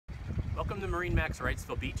Welcome to MarineMax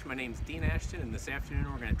Wrightsville Beach. My name is Dean Ashton, and this afternoon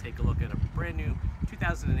we're going to take a look at a brand new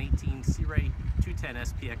 2018 Sea Ray 210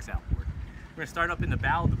 SPX Outboard. We're going to start up in the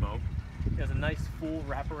bow of the boat. It has a nice full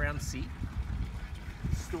wraparound seat,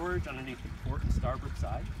 storage underneath the port and starboard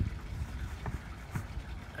side.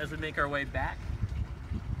 As we make our way back,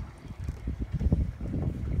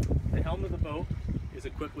 the helm of the boat is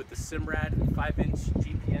equipped with the Simrad 5-inch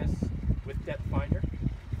GPS with depth finder,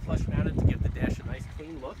 flush mounted to give the dash a nice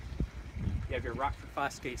clean look. You have your Rockford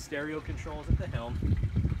Fosgate stereo controls at the helm,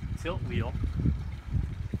 tilt wheel,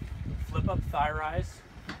 flip up thigh rise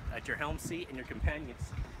at your helm seat and your companion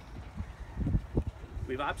seat.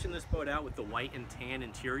 We've optioned this boat out with the white and tan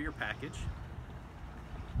interior package.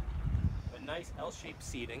 A nice L-shaped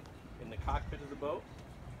seating in the cockpit of the boat,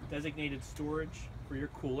 designated storage for your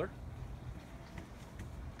cooler,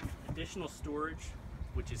 additional storage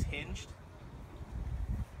which is hinged.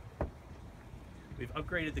 We've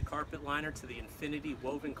upgraded the carpet liner to the Infinity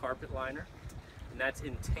woven carpet liner, and that's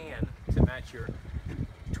in tan to match your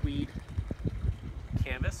tweed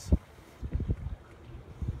canvas.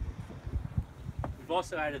 We've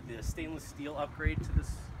also added the stainless steel upgrade to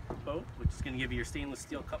this boat, which is going to give you your stainless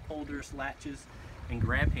steel cup holders, latches, and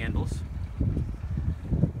grab handles.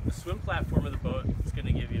 The swim platform of the boat is going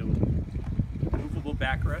to give you movable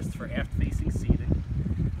backrest for aft-facing seating.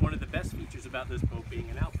 One of the best features about this boat being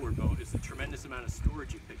an outboard boat is the tremendous amount of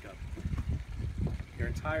storage you pick up. Your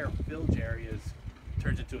entire bilge area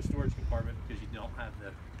turns into a storage compartment because you don't have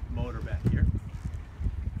the motor back here.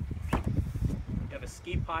 You have a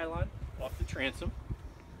ski pylon off the transom.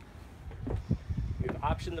 We've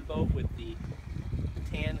optioned the boat with the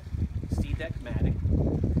tan SeaDeck matting.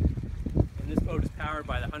 And this boat is powered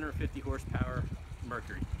by the 150 horsepower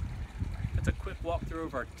Mercury. That's a quick walkthrough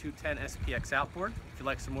of our 210 SPX Outboard. If you'd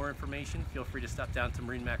like some more information, feel free to stop down to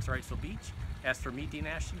MarineMax Wrightsville Beach. Ask for me, Dean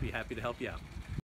Ashton. I'd be happy to help you out.